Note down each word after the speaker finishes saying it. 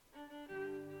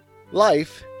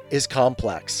Life is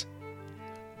complex.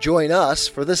 Join us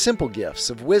for the simple gifts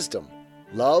of wisdom,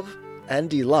 love, and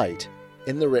delight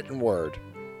in the written word.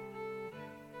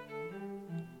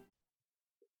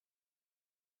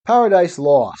 Paradise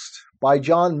Lost by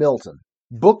John Milton,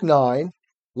 Book 9,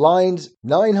 lines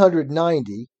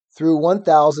 990 through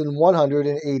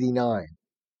 1189.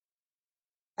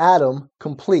 Adam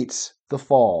completes the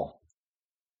fall.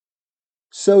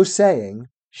 So saying,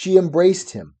 she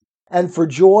embraced him, and for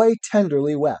joy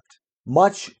tenderly wept,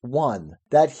 much won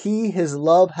that he his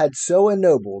love had so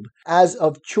ennobled as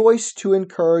of choice to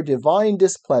incur divine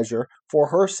displeasure for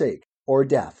her sake, or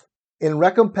death. In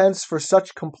recompense for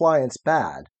such compliance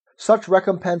bad, such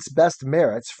recompense best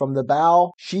merits from the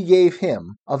bough she gave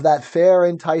him of that fair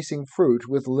enticing fruit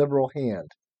with liberal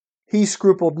hand. He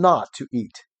scrupled not to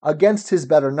eat, against his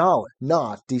better knowledge,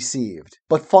 not deceived,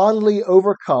 but fondly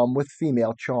overcome with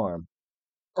female charm.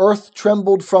 Earth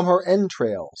trembled from her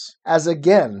entrails, as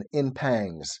again in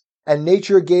pangs, and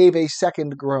nature gave a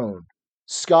second groan.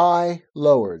 Sky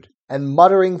lowered, and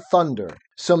muttering thunder,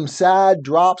 some sad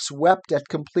drops wept at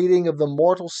completing of the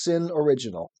mortal sin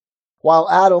original, while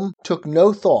Adam took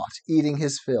no thought eating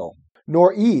his fill,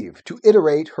 nor Eve to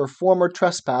iterate her former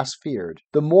trespass feared,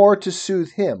 the more to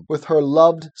soothe him with her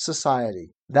loved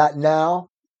society, that now,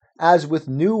 as with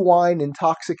new wine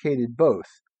intoxicated both,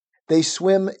 they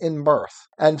swim in mirth,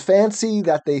 and fancy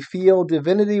that they feel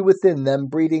divinity within them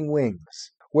breeding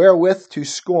wings, wherewith to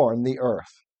scorn the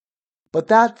earth. But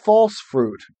that false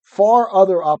fruit far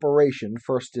other operation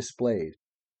first displayed.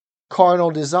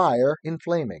 Carnal desire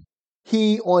inflaming,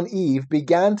 he on Eve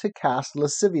began to cast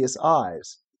lascivious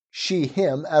eyes, she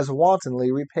him as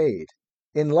wantonly repaid.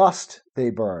 In lust they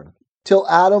burn, till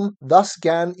Adam thus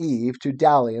 'gan Eve to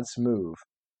dalliance move.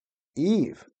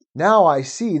 Eve, now I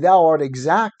see thou art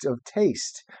exact of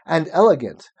taste, and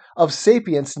elegant, of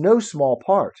sapience no small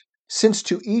part, since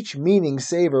to each meaning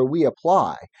savour we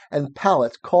apply, and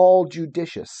palate call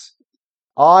judicious.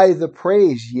 I the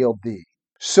praise yield thee.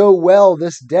 So well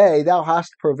this day thou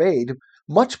hast purveyed,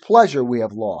 much pleasure we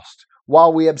have lost,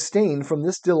 while we abstain from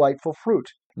this delightful fruit,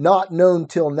 not known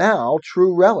till now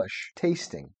true relish,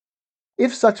 tasting.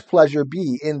 If such pleasure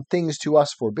be in things to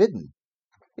us forbidden,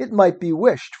 it might be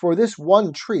wished for this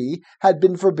one tree had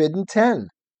been forbidden 10.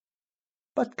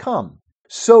 But come,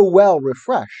 so well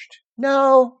refreshed,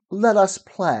 now let us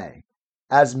play,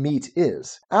 as meet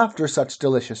is, after such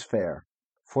delicious fare.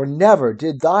 For never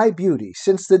did thy beauty,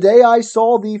 since the day I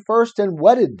saw thee first and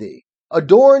wedded thee,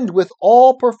 adorned with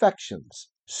all perfections,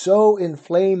 so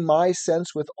inflame my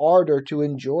sense with ardor to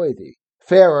enjoy thee,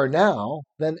 fairer now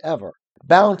than ever,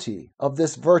 bounty of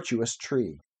this virtuous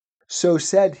tree. So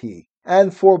said he,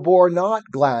 and forbore not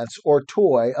glance or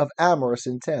toy of amorous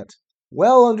intent,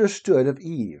 well understood of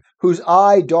Eve, whose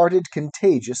eye darted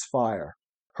contagious fire.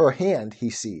 Her hand he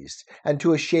seized, and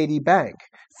to a shady bank,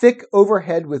 thick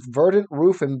overhead with verdant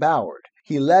roof embowered,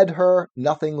 he led her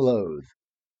nothing loath.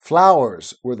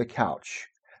 Flowers were the couch,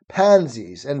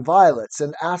 pansies and violets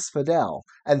and asphodel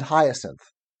and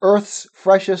hyacinth, earth's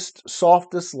freshest,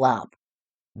 softest lap.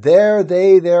 There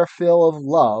they their fill of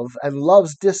love and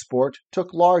love's disport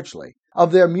took largely,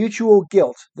 of their mutual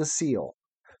guilt the seal,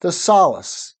 the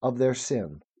solace of their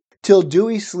sin, till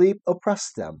dewy sleep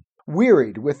oppressed them,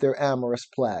 wearied with their amorous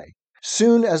play,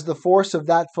 soon as the force of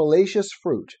that fallacious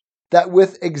fruit, that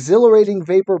with exhilarating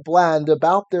vapor bland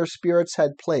about their spirits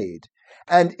had played,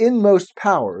 and inmost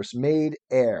powers made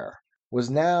air, was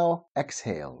now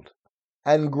exhaled,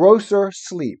 and grosser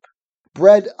sleep,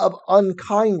 bred of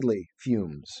unkindly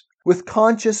fumes, with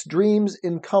conscious dreams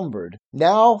encumbered,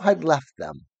 now had left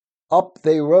them. Up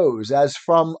they rose as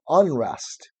from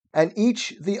unrest, and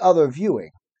each the other viewing,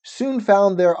 soon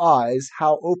found their eyes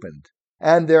how opened,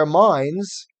 and their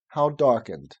minds how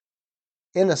darkened.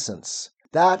 Innocence,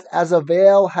 that as a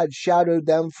veil had shadowed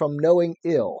them from knowing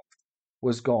ill,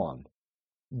 was gone.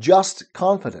 Just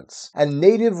confidence, and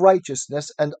native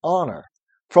righteousness and honor,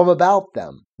 from about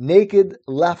them, naked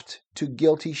left to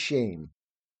guilty shame.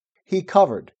 He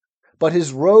covered, but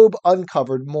his robe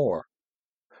uncovered more.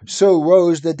 So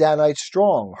rose the Danite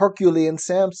strong, Herculean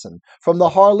Samson, from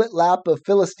the harlot lap of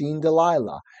Philistine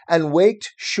Delilah, and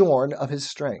waked shorn of his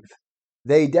strength.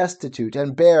 They destitute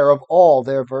and bare of all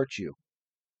their virtue.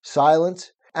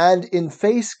 Silent and in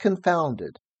face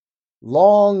confounded,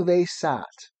 long they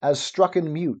sat, as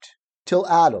strucken mute, till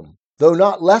Adam, though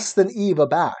not less than Eve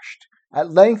abashed, at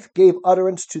length gave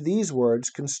utterance to these words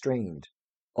constrained.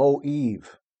 O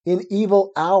Eve, in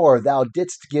evil hour thou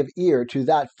didst give ear to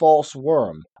that false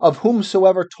worm, of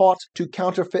whomsoever taught to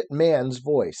counterfeit man's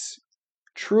voice.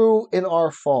 True in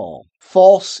our fall,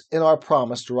 false in our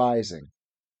promised rising.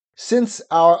 Since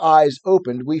our eyes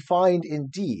opened, we find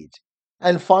indeed,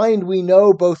 and find we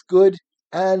know both good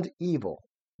and evil.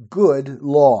 Good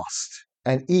lost,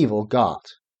 and evil got.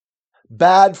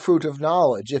 Bad fruit of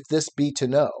knowledge, if this be to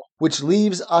know, which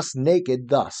leaves us naked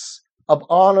thus, of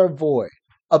honor void,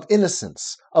 of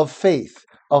innocence, of faith,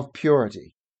 of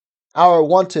purity. Our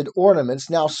wonted ornaments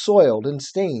now soiled and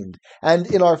stained, and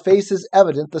in our faces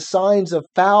evident the signs of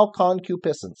foul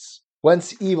concupiscence,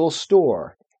 whence evil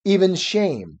store, even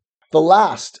shame, the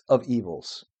last of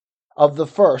evils. Of the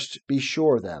first be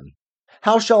sure then.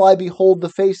 How shall I behold the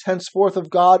face henceforth of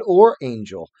God or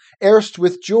angel, erst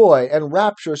with joy and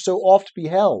rapture so oft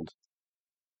beheld?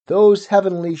 Those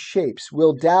heavenly shapes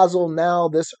will dazzle now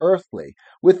this earthly,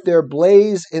 with their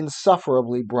blaze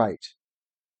insufferably bright.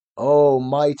 Oh,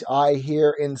 might I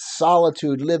here in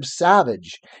solitude live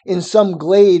savage, in some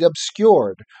glade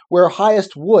obscured, where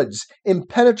highest woods,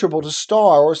 impenetrable to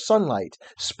star or sunlight,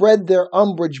 spread their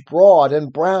umbrage broad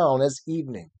and brown as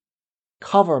evening.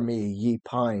 Cover me, ye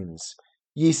pines,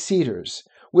 ye cedars,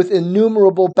 with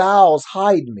innumerable boughs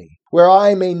hide me, where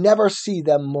I may never see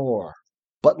them more.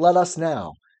 But let us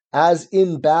now, as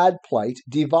in bad plight,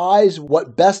 devise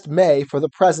what best may for the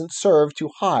present serve to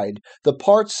hide the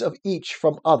parts of each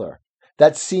from other,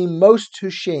 that seem most to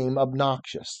shame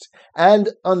obnoxious, and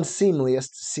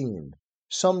unseemliest seen.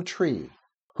 Some tree,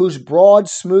 whose broad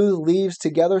smooth leaves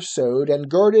together sewed and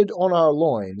girded on our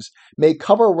loins, may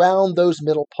cover round those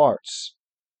middle parts,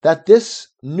 that this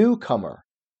newcomer,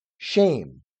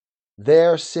 shame,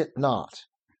 there sit not,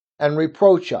 and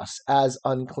reproach us as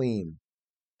unclean.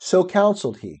 So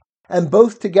counselled he, and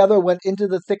both together went into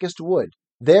the thickest wood.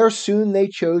 There soon they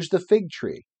chose the fig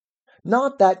tree,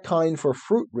 not that kind for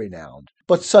fruit renowned,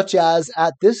 but such as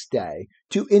at this day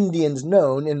to Indians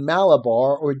known in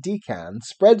Malabar or Deccan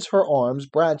spreads her arms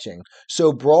branching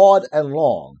so broad and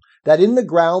long, that in the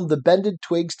ground the bended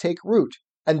twigs take root,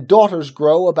 and daughters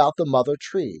grow about the mother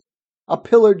tree. A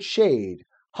pillared shade,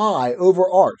 high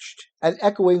overarched, and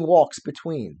echoing walks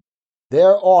between.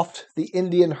 There oft the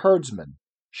Indian herdsman,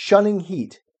 shunning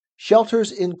heat, shelters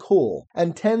in cool,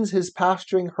 and tends his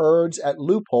pasturing herds at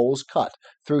loopholes cut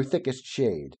through thickest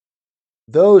shade.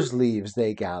 Those leaves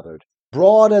they gathered,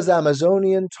 broad as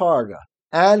Amazonian targa,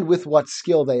 and with what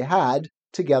skill they had,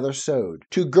 together sewed,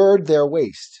 to gird their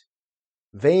waist.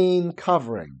 Vain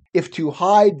covering, if to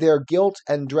hide their guilt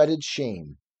and dreaded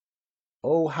shame.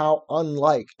 Oh, how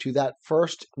unlike to that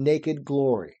first naked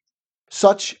glory!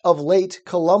 Such of late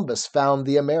Columbus found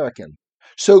the American,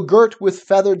 so girt with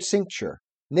feathered cincture,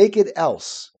 naked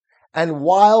else, and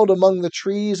wild among the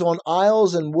trees on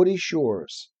isles and woody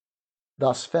shores.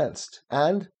 Thus fenced,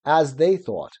 and, as they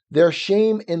thought, their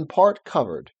shame in part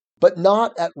covered, but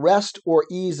not at rest or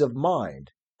ease of mind,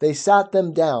 they sat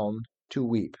them down to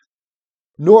weep.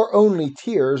 Nor only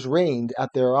tears rained at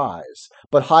their eyes,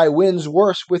 but high winds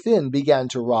worse within began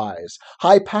to rise,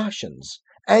 high passions,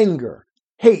 anger,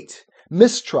 hate,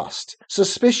 mistrust,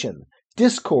 suspicion,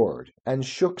 discord, and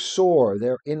shook sore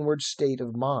their inward state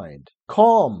of mind.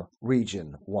 Calm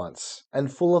region once,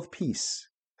 and full of peace,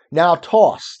 now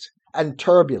tossed and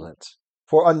turbulent,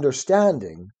 for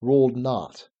understanding ruled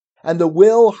not, and the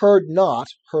will heard not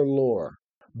her lore,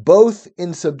 both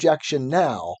in subjection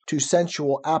now to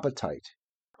sensual appetite,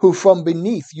 who from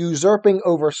beneath usurping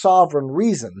over sovereign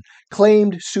reason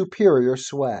claimed superior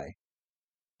sway.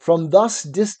 From thus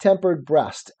distempered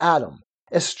breast Adam,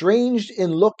 estranged in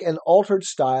look and altered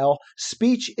style,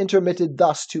 speech intermitted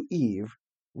thus to Eve,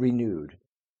 renewed.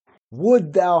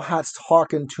 Would thou hadst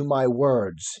hearkened to my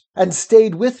words, and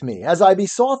stayed with me, as I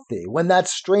besought thee, when that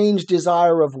strange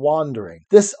desire of wandering,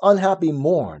 this unhappy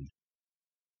morn,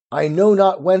 I know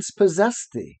not whence possessed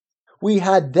thee. We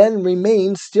had then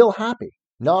remained still happy,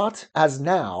 not, as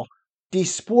now,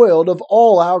 despoiled of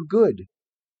all our good,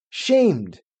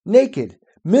 shamed, naked,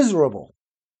 miserable.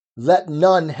 Let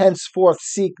none henceforth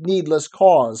seek needless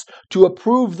cause to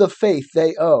approve the faith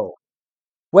they owe.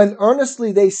 When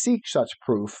earnestly they seek such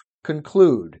proof,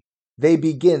 conclude, they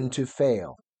begin to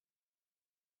fail.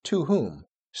 To whom,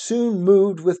 soon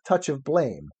moved with touch of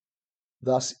blame,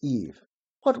 thus Eve,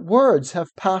 What words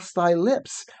have passed thy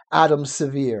lips, Adam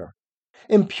severe?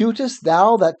 Imputest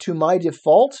thou that to my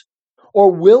default,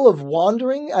 or will of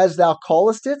wandering, as thou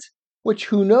callest it, which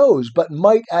who knows but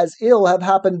might as ill have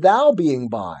happened thou being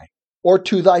by, or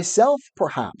to thyself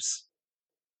perhaps?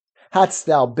 Hadst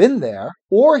thou been there,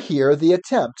 or here the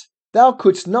attempt, thou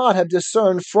couldst not have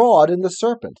discerned fraud in the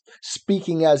serpent,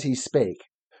 speaking as he spake.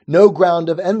 No ground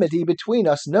of enmity between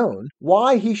us known,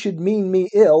 why he should mean me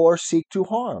ill or seek to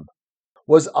harm.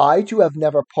 Was I to have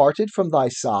never parted from thy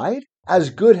side? As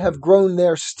good have grown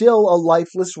there still a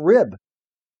lifeless rib.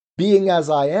 Being as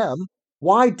I am,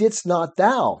 Why didst not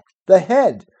thou, the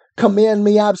head, command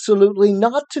me absolutely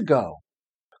not to go,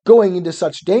 going into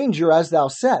such danger as thou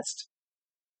saidst?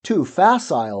 Too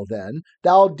facile, then,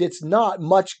 thou didst not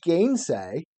much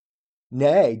gainsay,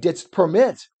 nay, didst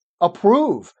permit,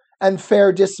 approve, and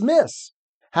fair dismiss.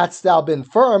 Hadst thou been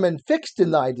firm and fixed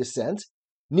in thy dissent,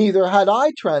 neither had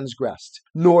I transgressed,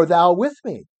 nor thou with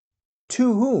me.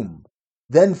 To whom,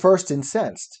 then first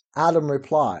incensed, Adam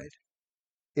replied,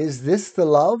 Is this the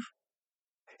love?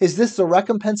 Is this the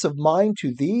recompense of mine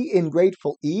to thee,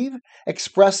 ingrateful Eve,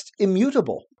 expressed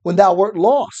immutable, when thou wert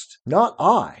lost? Not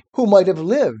I, who might have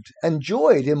lived,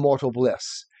 enjoyed immortal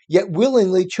bliss, yet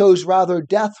willingly chose rather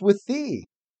death with thee.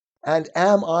 And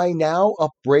am I now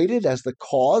upbraided as the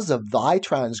cause of thy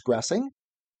transgressing?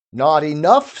 Not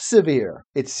enough severe,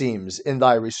 it seems, in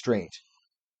thy restraint.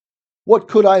 What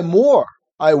could I more?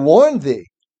 I warned thee,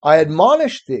 I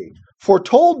admonished thee,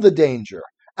 foretold the danger,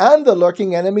 and the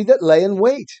lurking enemy that lay in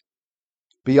wait.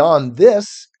 Beyond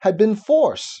this had been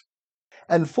force,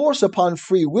 and force upon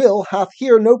free will hath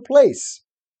here no place.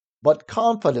 But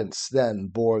confidence then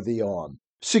bore thee on,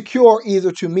 secure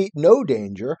either to meet no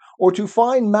danger, or to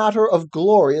find matter of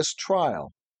glorious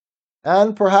trial.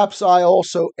 And perhaps I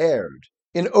also erred,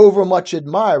 in overmuch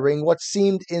admiring what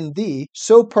seemed in thee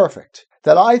so perfect,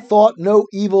 that I thought no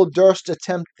evil durst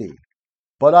attempt thee.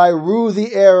 But I rue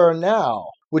the error now,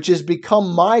 which is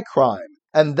become my crime,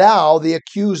 and thou the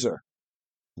accuser.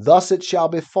 Thus it shall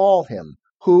befall him,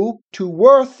 who, to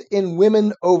worth in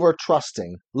women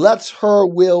over-trusting, lets her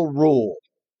will rule.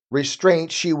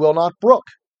 Restraint she will not brook,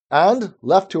 and,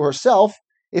 left to herself,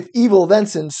 if evil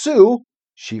thence ensue,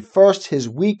 she first his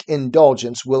weak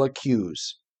indulgence will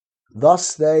accuse.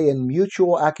 Thus they in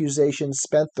mutual accusation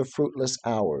spent the fruitless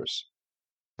hours,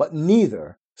 but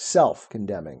neither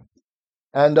self-condemning,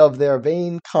 and of their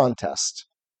vain contest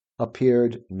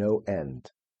appeared no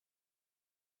end.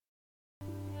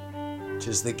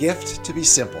 'Tis the gift to be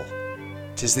simple,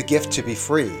 'tis the gift to be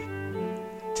free,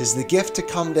 'tis the gift to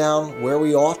come down where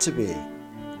we ought to be,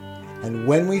 and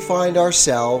when we find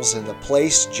ourselves in the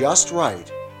place just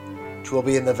right, 'twill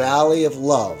be in the valley of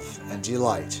love and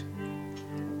delight.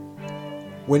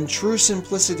 When true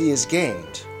simplicity is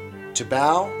gained, to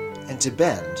bow and to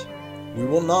bend, we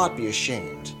will not be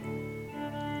ashamed.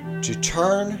 To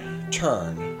turn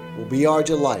will be our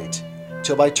delight,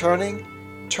 till by turning,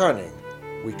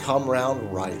 we come round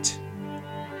right.